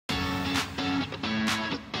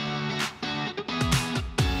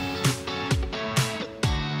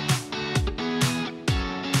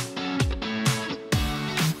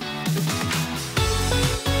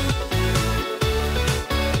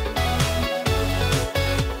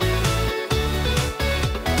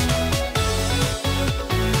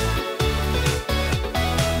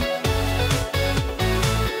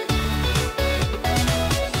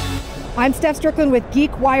I'm Steph Stricklen with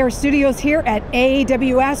GeekWire Studios here at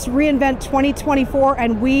AWS reInvent 2024,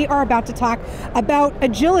 and we are about to talk about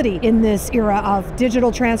agility in this era of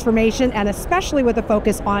digital transformation, and especially with a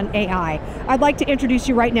focus on AI. I'd like to introduce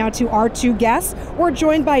you right now to our two guests. We're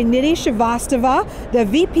joined by Nidhi Srivastava, the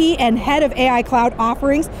VP and Head of AI.Cloud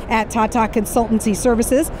Offerings at Tata Consultancy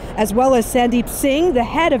Services, as well as Sandeep Singh, the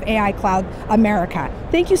Head of AI.Cloud America.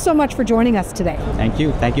 Thank you so much for joining us today. Thank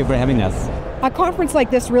you for having us. A conference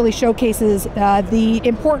like this really showcases the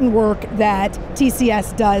important work that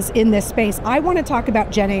TCS does in this space. I want to talk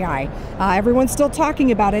about Gen AI. Everyone's still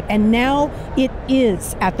talking about it, and now it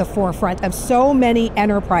is at the forefront of so many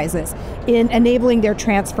enterprises in enabling their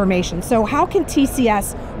transformation. So how can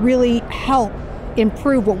TCS really help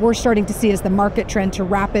improve what we're starting to see as the market trend to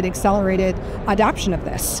rapid, accelerated adoption of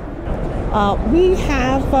this? We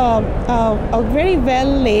have a very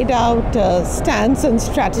well laid out stance and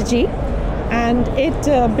strategy. And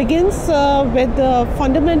it begins with the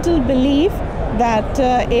fundamental belief that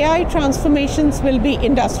AI transformations will be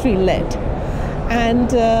industry-led. And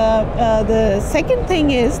the second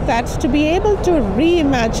thing is that to be able to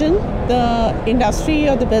reimagine the industry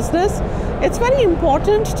or the business, it's very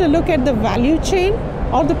important to look at the value chain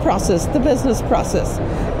or the process, the business process,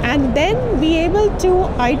 and then be able to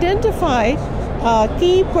identify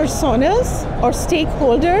key personas or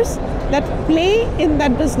stakeholders that play in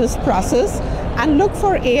that business process and look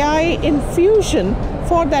for AI infusion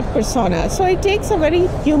for that persona. So it takes a very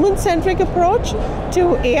human-centric approach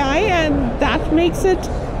to AI, and that makes it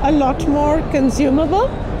a lot more consumable.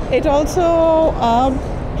 It also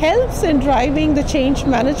helps in driving the change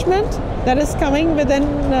management that is coming with an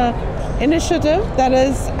initiative that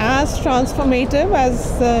is as transformative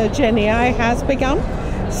as Gen AI has become.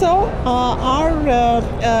 So our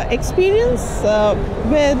experience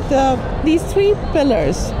with these three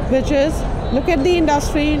pillars, which is look at the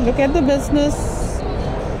industry, look at the business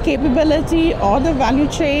capability or the value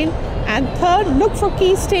chain, and third, look for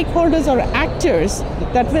key stakeholders or actors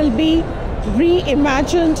that will be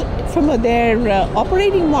reimagined from their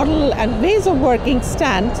operating model and ways of working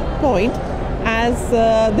standpoint as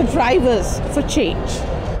the drivers for change.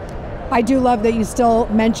 I do love that you still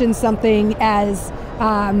mention something as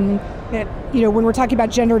when we're talking about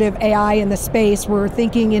generative AI in the space, we're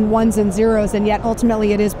thinking in ones and zeros, and yet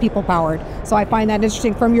ultimately it is people-powered. So I find that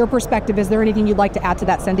interesting. From your perspective, is there anything you'd like to add to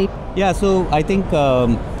that, Sandeep? Yeah, so I think,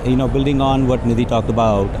 building on what Nidhi talked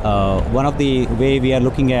about, one of the way we are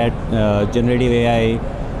looking at generative AI,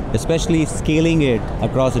 especially scaling it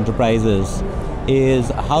across enterprises, is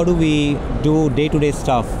how do we do day-to-day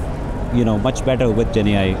stuff, much better with Gen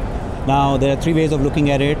AI. Now, there are three ways of looking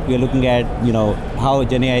at it. We are looking at, how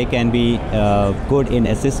Gen AI can be good in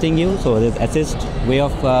assisting you. So there's assist way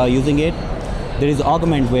of using it. There is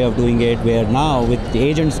augment way of doing it, where now with the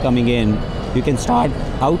agents coming in, you can start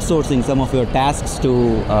outsourcing some of your tasks to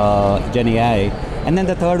Gen AI. And then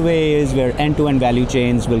the third way is where end-to-end value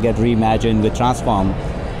chains will get reimagined with Transform.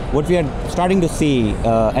 What we are starting to see,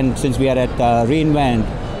 and since we are at reInvent,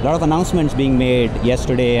 a lot of announcements being made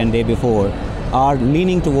yesterday and day before, are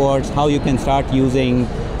leaning towards how you can start using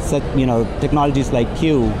such, technologies like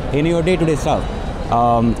Q in your day-to-day stuff.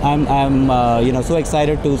 I'm so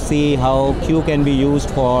excited to see how Q can be used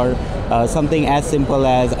for something as simple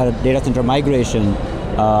as a data center migration,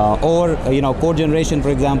 or code generation,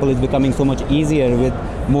 for example, is becoming so much easier with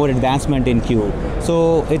more advancement in Q.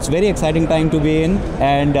 So it's very exciting time to be in,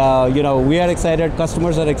 and we are excited,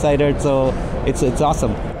 customers are excited, so it's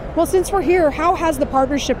awesome. Well, since we're here, how has the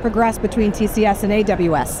partnership progressed between TCS and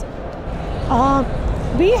AWS?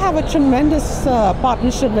 We have a tremendous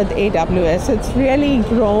partnership with AWS. It's really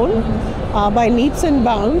grown by leaps and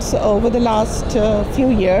bounds over the last few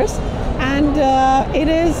years. And it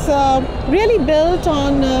is really built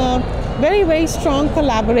on very, very strong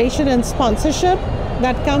collaboration and sponsorship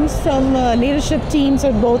that comes from leadership teams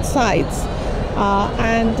on both sides.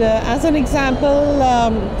 As an example,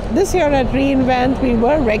 this year at reInvent, we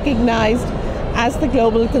were recognized as the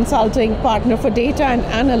global consulting partner for data and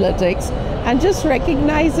analytics, and just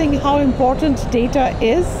recognizing how important data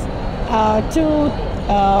is to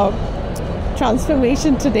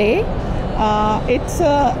transformation today. It's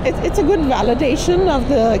a good validation of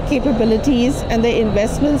the capabilities and the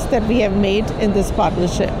investments that we have made in this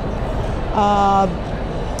partnership.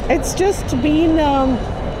 It's just been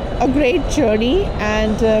a great journey,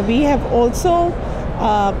 and we have also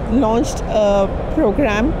launched a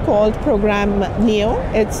program called Program Neo.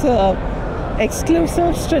 It's an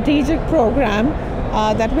exclusive strategic program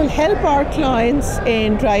that will help our clients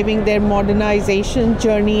in driving their modernization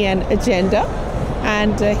journey and agenda.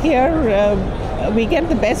 And here we get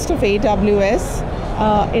the best of AWS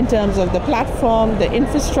in terms of the platform, the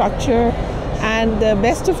infrastructure, and the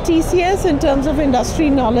best of TCS in terms of industry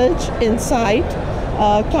knowledge, insight,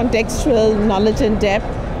 contextual knowledge and depth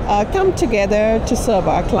come together to serve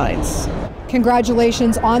our clients.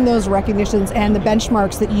 Congratulations on those recognitions and the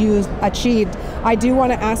benchmarks that you achieved. I do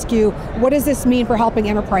want to ask you, what does this mean for helping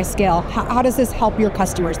enterprise scale? How does this help your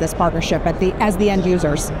customers, this partnership as the end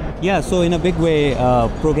users? Yeah, so in a big way,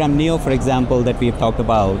 Program Neo, for example, that we've talked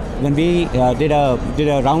about, when we did a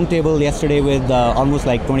roundtable yesterday with almost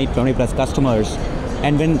like 20 plus customers,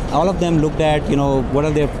 and when all of them looked at, what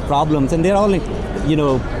are their problems, and they're all,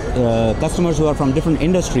 customers who are from different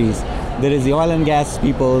industries. There is the oil and gas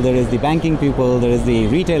people, there is the banking people, there is the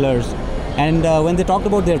retailers. And when they talked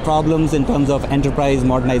about their problems in terms of enterprise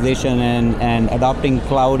modernization and adopting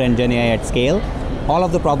cloud and Gen AI at scale, all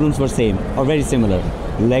of the problems were same or very similar.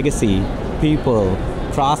 Legacy, people,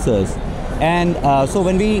 process. And so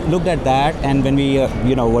when we looked at that and when we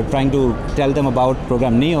were trying to tell them about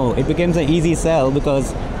Program Neo, it became an easy sell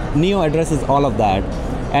because Neo addresses all of that.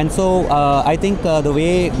 And so I think the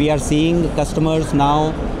way we are seeing customers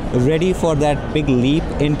now ready for that big leap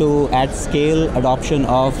into at-scale adoption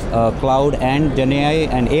of cloud and Gen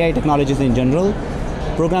AI and AI technologies in general,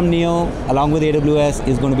 Program Neo, along with AWS,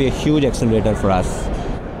 is going to be a huge accelerator for us.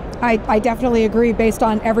 I definitely agree based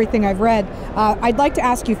on everything I've read. I'd like to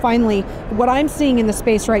ask you finally, what I'm seeing in the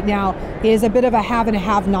space right now is a bit of a have and a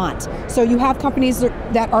have not. So you have companies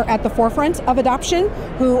that are at the forefront of adoption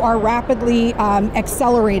who are rapidly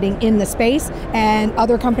accelerating in the space, and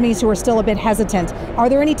other companies who are still a bit hesitant. Are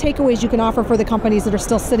there any takeaways you can offer for the companies that are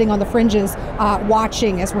still sitting on the fringes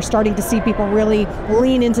watching as we're starting to see people really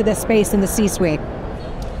lean into this space in the C-suite?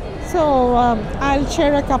 So I'll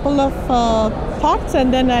share a couple of thoughts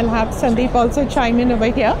and then I'll have Sandeep also chime in over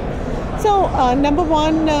here. So number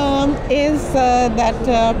one is that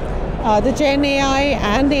the Gen AI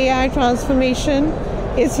and AI transformation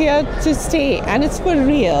is here to stay, and it's for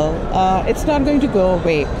real. It's not going to go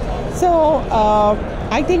away. So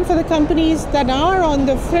I think for the companies that are on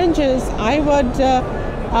the fringes, I would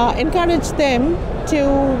encourage them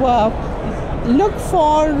to look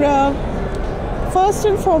for first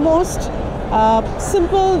and foremost,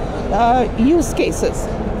 simple use cases.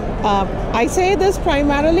 I say this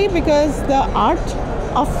primarily because the art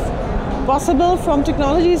of possible from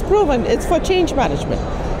technology is proven. It's for change management.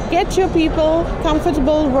 Get your people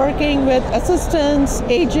comfortable working with assistants,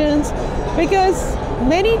 agents, because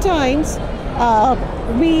many times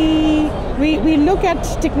we look at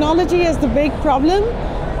technology as the big problem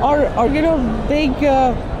or big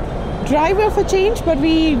driver for change, but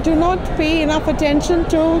we do not pay enough attention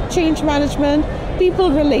to change management,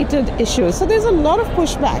 people-related issues. So there's a lot of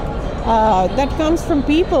pushback that comes from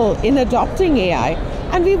people in adopting AI,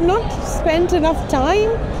 and we've not spent enough time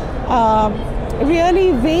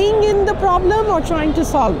really weighing in the problem or trying to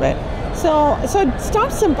solve it. So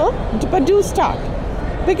start simple, but do start,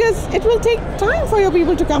 because it will take time for your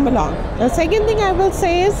people to come along. The second thing I will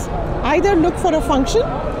say is either look for a function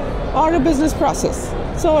or a business process.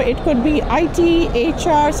 So it could be IT,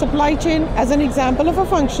 HR, supply chain as an example of a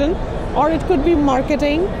function, or it could be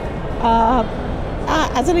marketing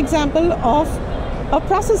as an example of a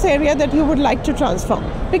process area that you would like to transform.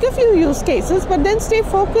 Pick a few use cases, but then stay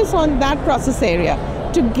focused on that process area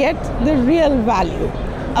to get the real value.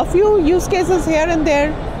 A few use cases here and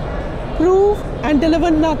there prove and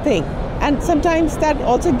deliver nothing, and sometimes that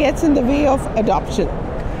also gets in the way of adoption.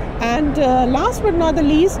 And last but not the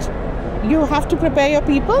least, you have to prepare your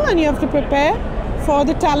people, and you have to prepare for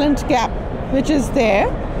the talent gap which is there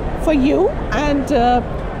for you, and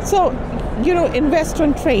so invest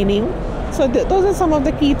in training. So those are some of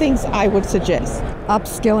the key things I would suggest.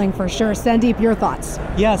 Upskilling for sure. Sandeep, your thoughts?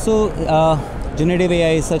 Yeah, so generative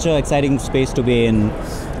AI is such an exciting space to be in.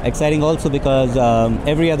 Exciting also because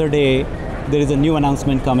every other day there is a new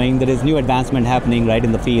announcement coming, there is new advancement happening right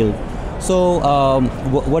in the field. So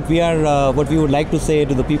what we would like to say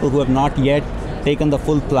to the people who have not yet taken the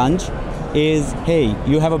full plunge is, hey,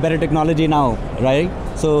 you have a better technology now, right?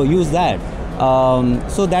 So use that.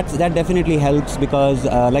 So that definitely helps because,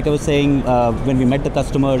 like I was saying, when we met the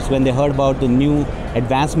customers, when they heard about the new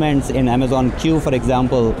advancements in Amazon Q, for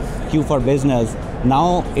example, Q for Business,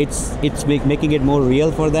 now it's making it more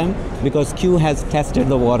real for them because Q has tested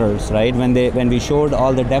the waters, right? When we showed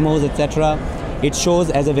all the demos, etc., it shows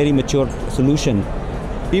as a very mature solution.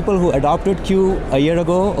 People who adopted Q a year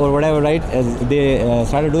ago or whatever, right, as they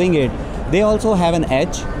started doing it, they also have an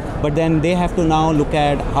edge, but then they have to now look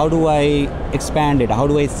at how do I expand it, how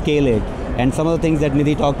do I scale it, And some of the things that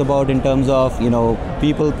Nidhi talked about in terms of,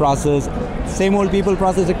 people, process, same old people,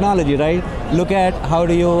 process, technology, right? Look at how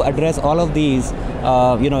do you address all of these,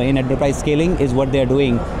 in enterprise scaling is what they're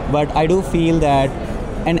doing. But I do feel that,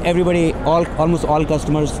 and everybody, almost all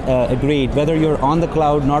customers agreed, whether you're on the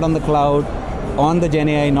cloud, not on the cloud, on the Gen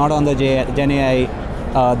AI, not on the Gen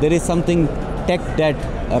AI, there is something tech debt,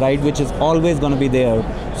 right, which is always going to be there.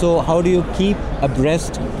 So how do you keep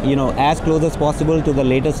abreast, as close as possible to the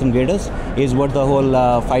latest and greatest is what the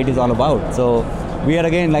whole fight is all about. So we are,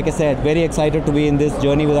 again, like I said, very excited to be in this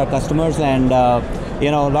journey with our customers, and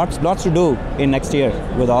lots to do in next year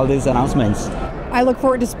with all these announcements. I look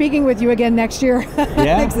forward to speaking with you again next year.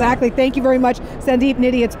 Yeah. Exactly. Thank you very much, Sandeep,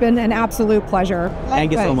 Nidhi. It's been an absolute pleasure.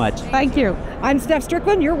 Thank you so much. Thank you. I'm Steph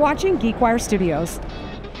Stricklen. You're watching GeekWire Studios.